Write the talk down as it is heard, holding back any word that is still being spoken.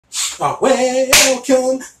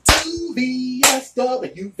Welcome to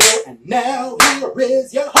VSWville, and now here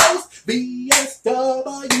is your host, VSW.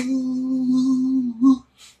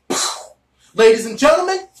 Ladies and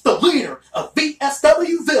gentlemen, the leader of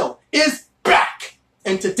VSWville is back,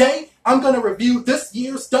 and today I'm going to review this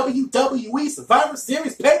year's WWE Survivor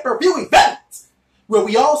Series pay-per-view event, where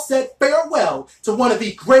we all said farewell to one of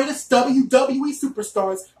the greatest WWE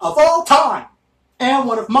superstars of all time, and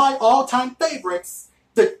one of my all-time favorites,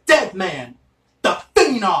 the Dead Man, the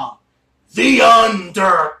Phenom, The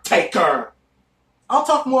Undertaker. I'll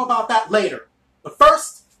talk more about that later. But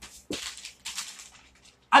first,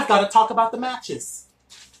 I've got to talk about the matches.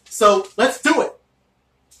 So, let's do it.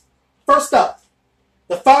 First up,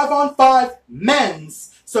 the 5-on-5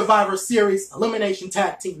 Men's Survivor Series Elimination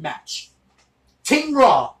Tag Team match. Team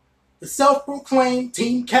Raw, the self-proclaimed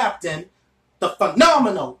team captain, the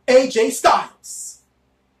phenomenal AJ Styles.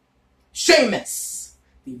 Sheamus,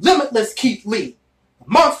 the limitless Keith Lee, the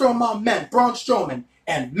Monster Among Men Braun Strowman,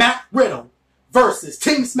 and Matt Riddle versus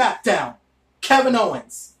Team SmackDown, Kevin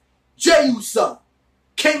Owens, Jey Uso,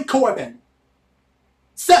 King Corbin,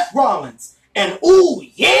 Seth Rollins, and ooh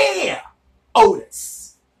yeah,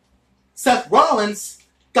 Otis. Seth Rollins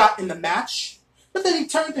got in the match, but then he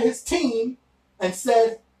turned to his team and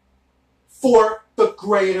said, "For the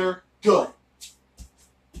greater good."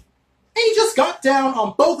 And he just got down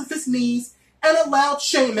on both of his knees and allowed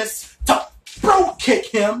Sheamus to bro kick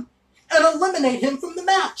him and eliminate him from the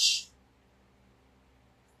match.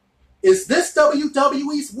 Is this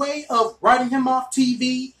WWE's way of writing him off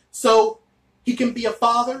TV so he can be a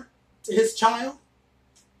father to his child?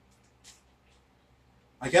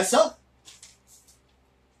 I guess so.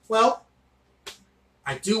 Well,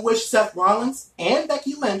 I do wish Seth Rollins and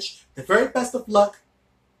Becky Lynch the very best of luck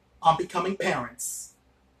on becoming parents.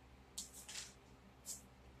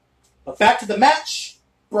 But back to the match,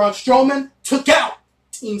 Braun Strowman took out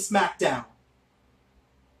Team SmackDown.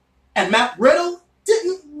 And Matt Riddle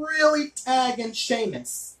didn't really tag in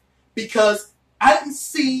Sheamus because I didn't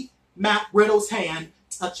see Matt Riddle's hand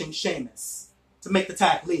touching Sheamus to make the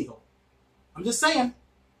tag legal. I'm just saying,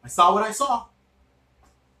 I saw what I saw.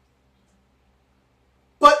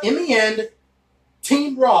 But in the end,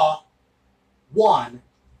 Team Raw won.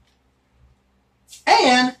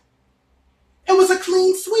 And it was a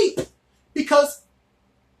clean sweep because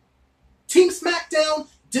Team SmackDown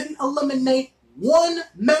didn't eliminate one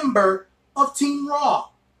member of Team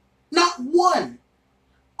Raw. Not one.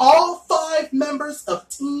 All 5 members of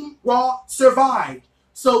Team Raw survived.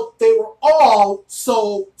 So they were all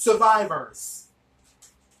sole survivors.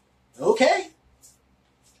 Okay.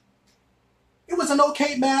 It was an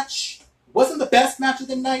okay match. It wasn't the best match of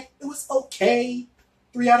the night. It was okay.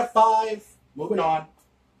 3 out of 5. Moving on.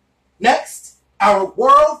 Next, our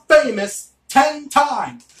world-famous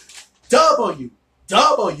 10-time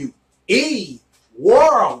WWE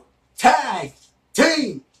World Tag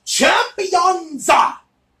Team Champions,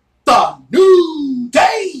 The New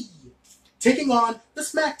Day, taking on the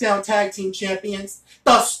SmackDown Tag Team Champions,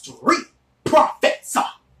 the Street Profits.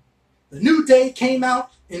 The New Day came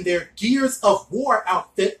out in their Gears of War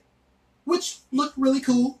outfit, which looked really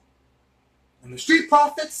cool. And the Street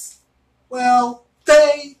Profits, well,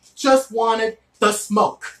 they just wanted the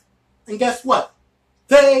smoke. And guess what?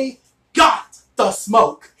 They got the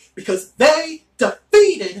smoke because they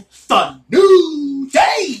defeated the New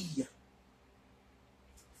Day,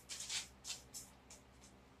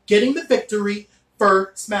 getting the victory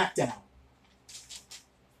for SmackDown.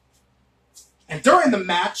 And during the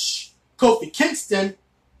match, Kofi Kingston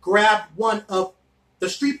grabbed one of the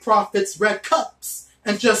Street Profits' red cups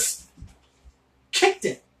and just kicked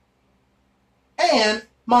it. And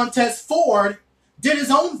Montez Ford did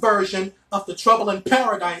his own version of the Trouble in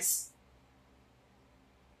Paradise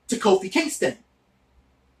to Kofi Kingston,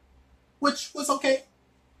 which was okay.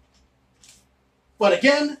 But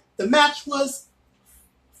again, the match was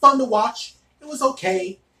fun to watch. It was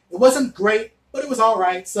okay. It wasn't great, but it was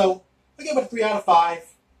alright, so I gave it a 3 out of 5.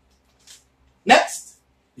 Next,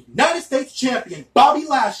 the United States Champion Bobby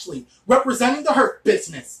Lashley, representing the Hurt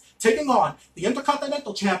Business, taking on the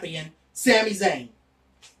Intercontinental Champion Sami Zayn.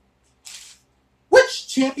 Which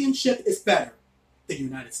championship is better? The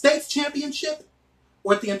United States Championship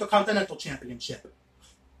or the Intercontinental Championship?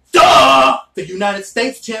 Duh! The United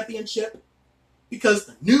States Championship. Because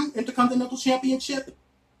the new Intercontinental Championship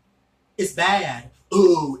is bad.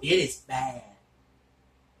 Ooh, it is bad.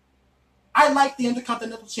 I like the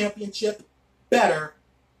Intercontinental Championship better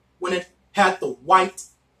when it had the white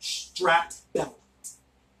strapped belt.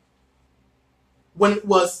 When it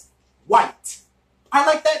was white. I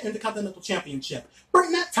like that Intercontinental Championship.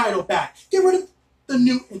 Bring that title back. Get rid of the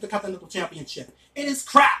new Intercontinental Championship. It is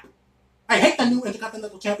crap. I hate the new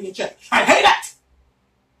Intercontinental Championship. I hate it!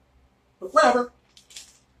 But whatever.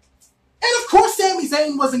 And of course Sami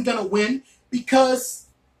Zayn wasn't going to win because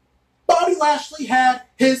Bobby Lashley had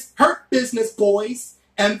his Hurt Business boys,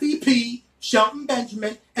 MVP, Shelton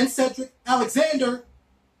Benjamin, and Cedric Alexander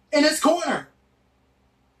in his corner.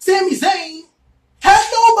 Sami Zayn had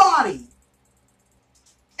nobody.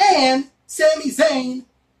 And Sami Zayn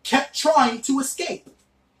kept trying to escape.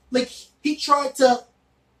 Like, he tried to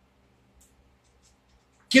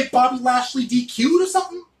get Bobby Lashley DQ'd or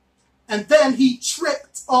something, and then he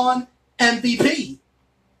tripped on MVP.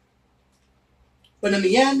 But in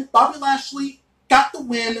the end, Bobby Lashley got the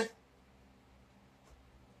win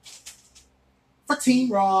for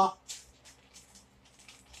Team Raw.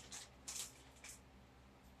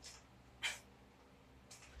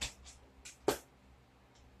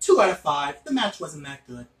 Two out of 5. The match wasn't that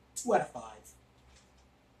good. 2 out of 5.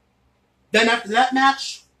 Then after that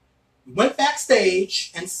match, we went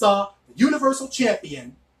backstage and saw the Universal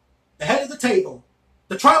Champion, the head of the table,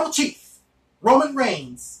 the Tribal Chief, Roman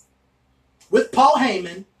Reigns, with Paul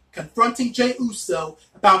Heyman confronting Jey Uso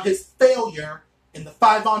about his failure in the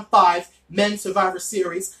 5-on-5 Men's Survivor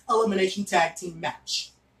Series Elimination Tag Team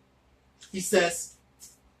match. He says,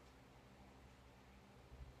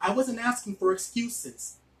 I wasn't asking for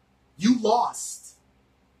excuses. You lost.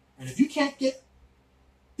 And if you can't get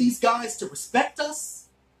these guys to respect us,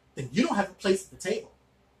 then you don't have a place at the table.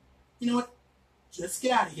 You know what? Just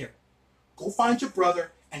get out of here. Go find your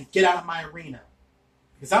brother and get out of my arena.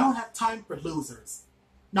 Because I don't have time for losers.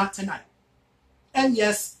 Not tonight. And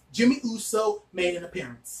yes, Jimmy Uso made an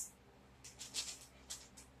appearance.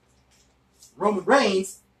 Roman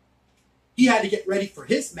Reigns, he had to get ready for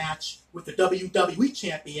his match with the WWE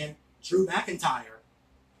Champion, Drew McIntyre.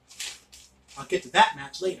 I'll get to that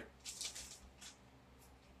match later.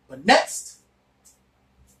 But next,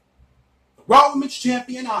 the Raw Women's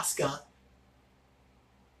Champion, Asuka,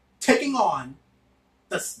 taking on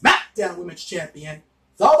the SmackDown Women's Champion,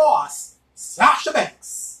 the Boss, Sasha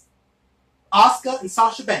Banks. Asuka and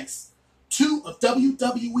Sasha Banks, 2 of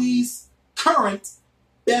WWE's current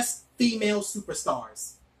best female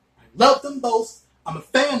superstars. I love them both. I'm a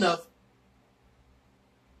fan of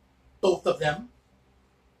both of them.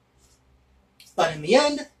 But in the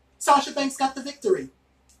end, Sasha Banks got the victory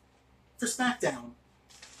for SmackDown.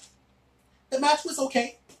 The match was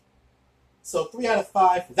okay. So 3 out of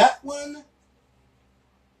 5 for that one.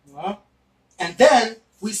 And then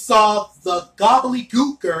we saw the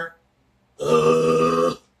gobbledygooker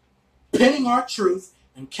pinning R-Truth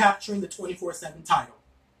and capturing the 24/7 title.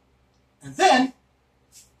 And then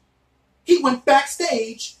he went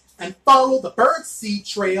backstage and followed the birdseed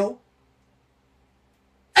trail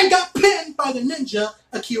and got pinned by the ninja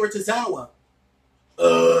Akira Tozawa.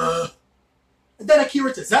 And then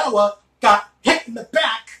Akira Tozawa got hit in the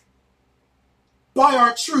back by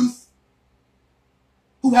R-Truth,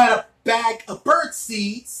 who had a bag of bird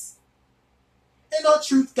seeds, and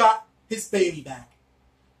R-Truth got his baby back.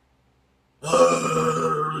 I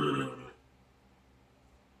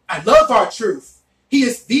love R-Truth. He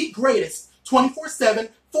is the greatest 24/7,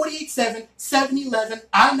 48/7, 7-Eleven,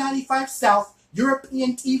 I-95 South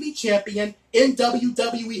European TV champion in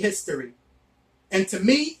WWE history. And to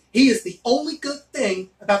me, he is the only good thing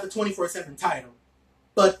about the 24/7 title.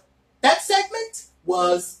 But that segment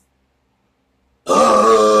was... I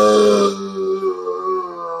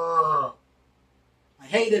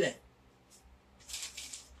hated it.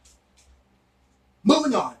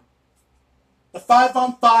 Moving on. The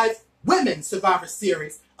 5-on-5 Women's Survivor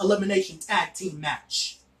Series Elimination Tag Team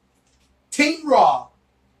Match. Team Raw,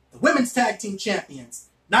 the Women's Tag Team Champions,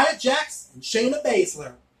 Nia Jax and Shayna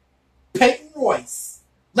Baszler, Peyton Royce,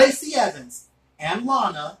 Lacey Evans, and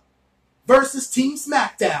Lana versus Team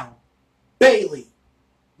SmackDown, Bayley,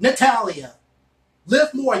 Natalya,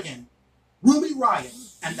 Liv Morgan, Ruby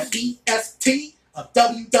Riott, and the EST of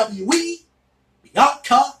WWE,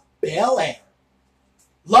 Bianca Belair.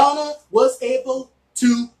 Lana was able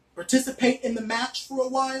to participate in the match for a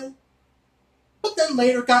while, but then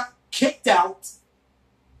later got kicked out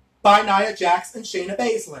by Nia Jax and Shayna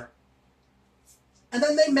Baszler. And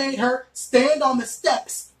then they made her stand on the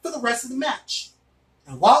steps for the rest of the match.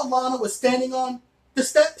 And while Lana was standing on the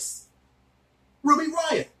steps, Ruby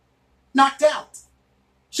Riott knocked out.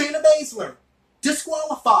 Shayna Baszler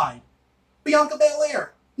disqualified. Bianca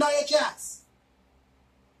Belair, Nia Jax,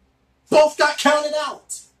 both got counted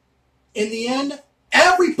out. In the end,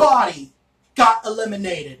 everybody got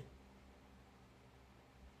eliminated.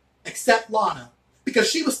 Except Lana, because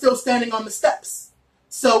she was still standing on the steps.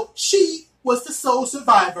 So she was the sole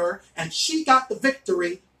survivor, and she got the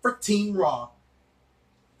victory for Team Raw.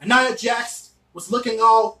 And Nia Jax was looking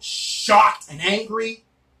all shocked and angry.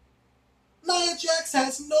 Nia Jax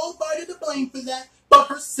has nobody to blame for that but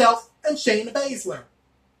herself and Shayna Baszler.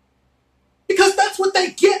 Because that's what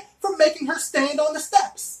they get for making her stand on the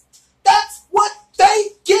steps. That's what they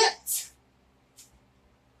get.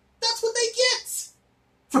 That's what they get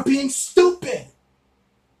for being stupid.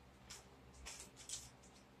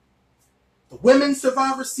 The Women's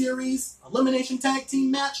Survivor Series Elimination Tag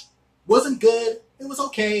Team match wasn't good. It was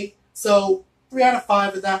okay. So, 3 out of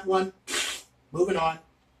 5 of that one. Moving on.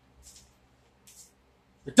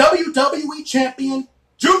 The WWE Champion,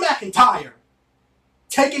 Drew McIntyre,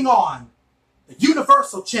 taking on the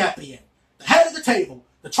Universal Champion, the head of the table,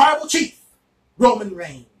 the Tribal Chief, Roman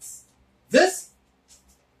Reigns. This,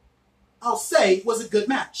 I'll say, was a good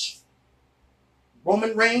match.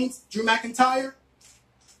 Roman Reigns, Drew McIntyre,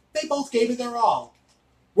 they both gave it their all.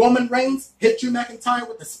 Roman Reigns hit Drew McIntyre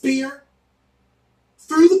with a spear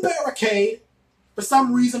through the barricade. For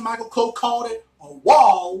some reason, Michael Cole called it a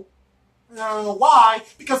wall. I don't know why,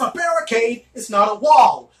 because a barricade is not a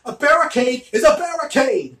wall. A barricade is a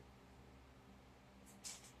barricade.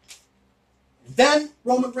 And then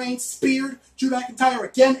Roman Reigns speared Drew McIntyre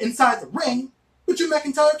again inside the ring, but Drew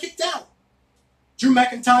McIntyre kicked out. Drew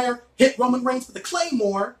McIntyre hit Roman Reigns with a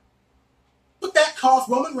claymore, but that caused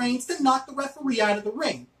Roman Reigns to knock the referee out of the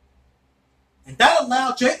ring. And that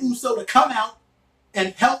allowed Jey Uso to come out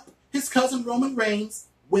and help his cousin Roman Reigns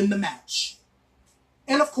win the match.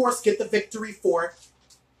 And of course, get the victory for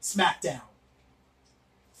SmackDown.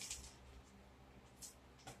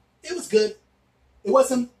 It was good. It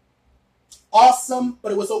wasn't awesome,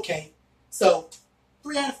 but it was okay. So,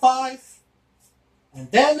 3 out of 5.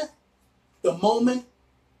 And then, the moment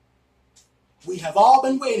we have all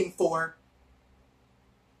been waiting for,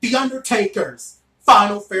 The Undertaker's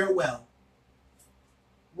final farewell.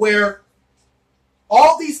 Where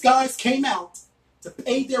all these guys came out to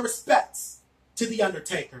pay their respects to The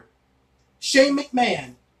Undertaker. Shane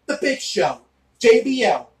McMahon, The Big Show,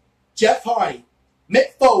 JBL, Jeff Hardy,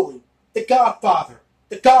 Mick Foley, The Godfather,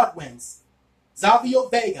 The Godwins, Xavier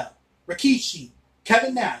Vega, Rikishi,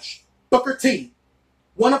 Kevin Nash, Booker T,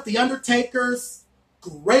 one of The Undertaker's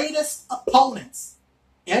greatest opponents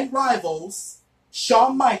and rivals,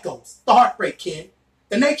 Shawn Michaels, The Heartbreak Kid,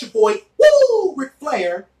 The Nature Boy, woo, Ric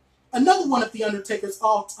Flair, another one of The Undertaker's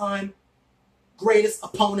all-time greatest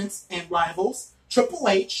opponents and rivals, Triple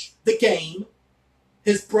H, The Game,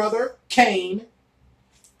 his brother, Kane,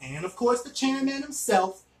 and of course the chairman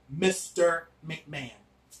himself, Mr. McMahon.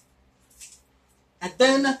 And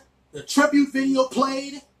then the tribute video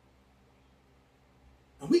played,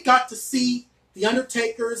 and we got to see The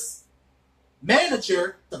Undertaker's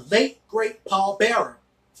manager, the late, great Paul Bearer.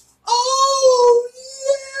 Oh,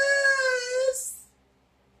 yes!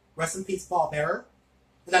 Rest in peace, Paul Bearer.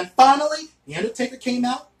 And then finally, The Undertaker came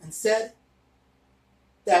out and said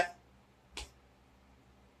that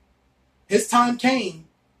his time came.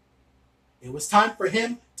 It was time for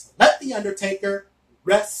him to let The Undertaker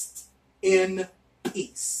rest in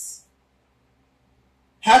peace.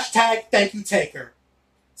 Hashtag thank you, Taker.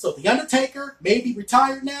 So The Undertaker may be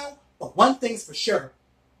retired now, but one thing's for sure.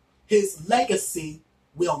 His legacy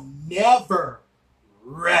will never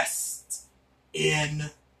rest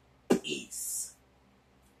in peace.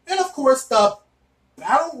 And of course, the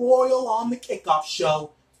Battle Royal on the kickoff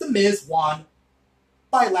show, The Miz won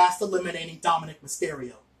by last eliminating Dominic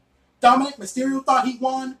Mysterio. Dominic Mysterio thought he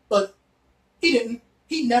won, but he didn't.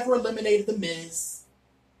 He never eliminated The Miz.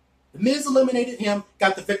 The Miz eliminated him,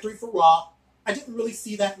 got the victory for Raw. I didn't really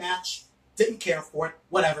see that match. Didn't care for it.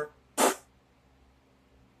 Whatever.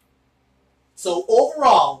 So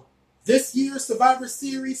overall, this year's Survivor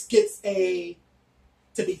Series gets a,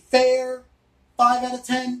 to be fair, 5 out of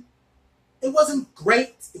 10. It wasn't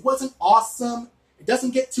great. It wasn't awesome. It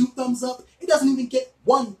doesn't get 2 thumbs up. It doesn't even get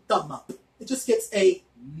 1 thumb up. It just gets a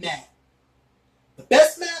meh. The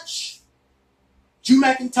best match, Drew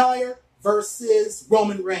McIntyre versus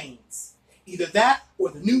Roman Reigns. Either that or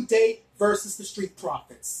the New Day versus the Street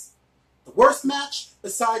Profits. The worst match,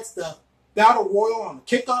 besides the Battle Royal on the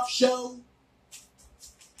kickoff show,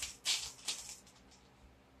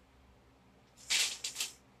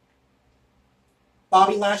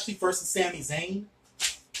 Bobby Lashley versus Sami Zayn.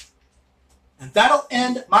 And that'll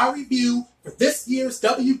end my review for this year's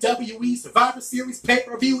WWE Survivor Series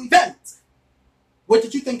pay-per-view event. What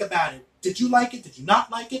did you think about it? Did you like it? Did you not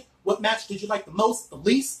like it? What match did you like the most, the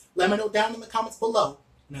least? Let me know down in the comments below.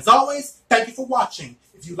 And as always, thank you for watching.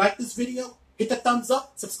 If you like this video, hit the thumbs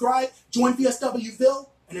up, subscribe, join VSWville,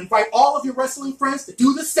 and invite all of your wrestling friends to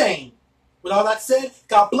do the same. With all that said,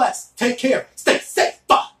 God bless. Take care. Stay safe.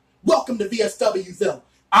 Bye. Welcome to VSWville.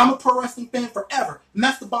 I'm a pro wrestling fan forever, and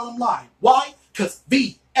that's the bottom line. Why? Because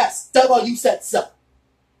VSW said so.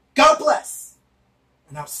 God bless.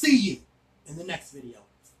 And I'll see you in the next video.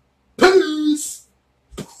 Peace.